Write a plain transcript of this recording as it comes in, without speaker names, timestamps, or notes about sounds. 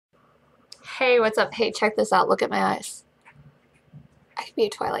Hey, what's up? Hey, check this out. Look at my eyes. I could be a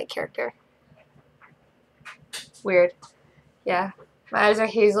Twilight character. Weird. Yeah. My eyes are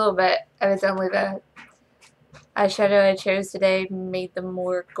hazel, but evidently the eyeshadow I chose today made them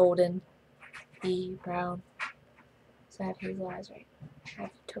more golden brown. So I have hazel eyes, right? I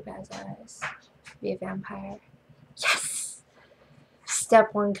have topaz eyes. Be a vampire. Yes!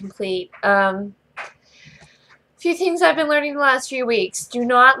 Step 1 complete. Few things I've been learning the last few weeks. Do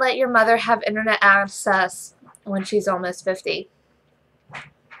not let your mother have internet access when she's almost 50.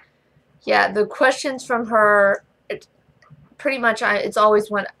 Yeah, the questions from her, pretty much, it's always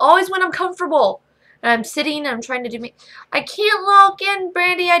when I'm comfortable. And I'm sitting and I'm trying to do me. I can't log in,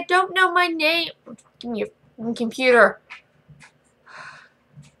 Brandy. I don't know my name. Give me your computer.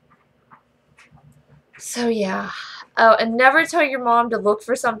 So, yeah. Oh, and never tell your mom to look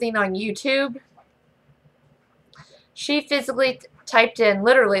for something on YouTube. She physically typed in,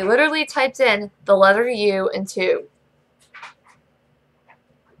 literally typed in the letter U and 2.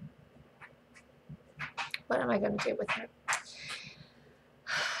 What am I going to do with her?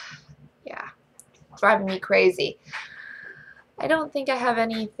 Yeah. Driving me crazy. I don't think I have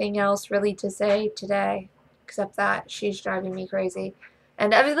anything else really to say today, except that she's driving me crazy.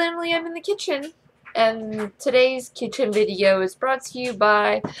 And evidently I'm in the kitchen. And today's kitchen video is brought to you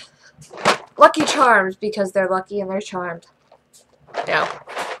by Lucky Charms, because they're lucky and they're charmed. No,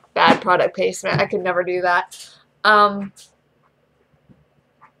 bad product placement. I could never do that.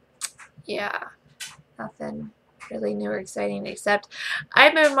 Yeah, nothing really new or exciting, except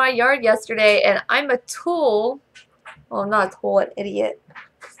I mowed my yard yesterday and I'm a tool. Well, not a tool, an idiot.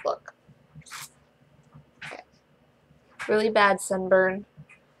 Just look. Okay. Really bad sunburn.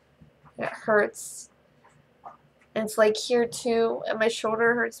 It hurts. And it's like here too, and my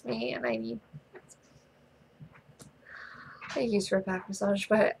shoulder hurts me, and I used for a back massage,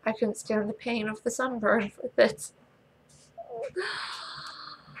 but I couldn't stand the pain of the sunburn with it.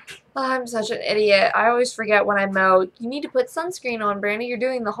 I'm such an idiot. I always forget when I mow. You need to put sunscreen on, Brandy. You're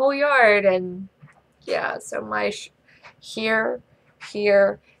doing the whole yard, and yeah, so my here,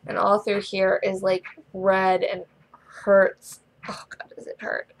 and all through here is like red and hurts. Oh God, does it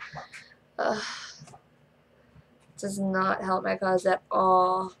hurt? Does not help my cause at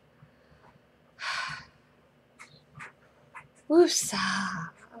all. Woosah.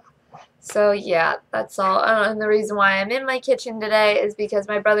 So yeah, that's all. And the reason why I'm in my kitchen today is because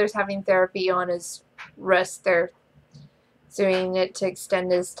my brother's having therapy on his wrist. They're doing it to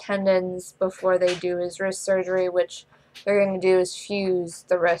extend his tendons before they do his wrist surgery, which they're going to do is fuse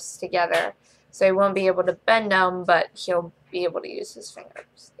the wrists together. So he won't be able to bend them, but he'll be able to use his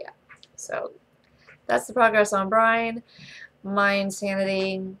fingers. Yeah. So that's the progress on Brian. My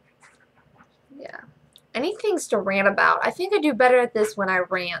insanity. Yeah. Any things to rant about? I think I do better at this when I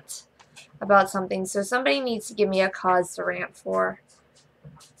rant about something. So somebody needs to give me a cause to rant for.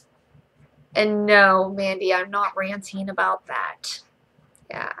 And no, Mandy, I'm not ranting about that.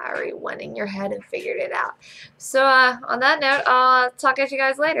 Yeah, I already went in your head and figured it out. So on that note, I'll talk at you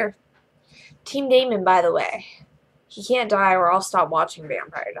guys later. Team Damon, by the way. He can't die or I'll stop watching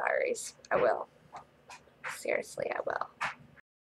Vampire Diaries. I will. Seriously, I will.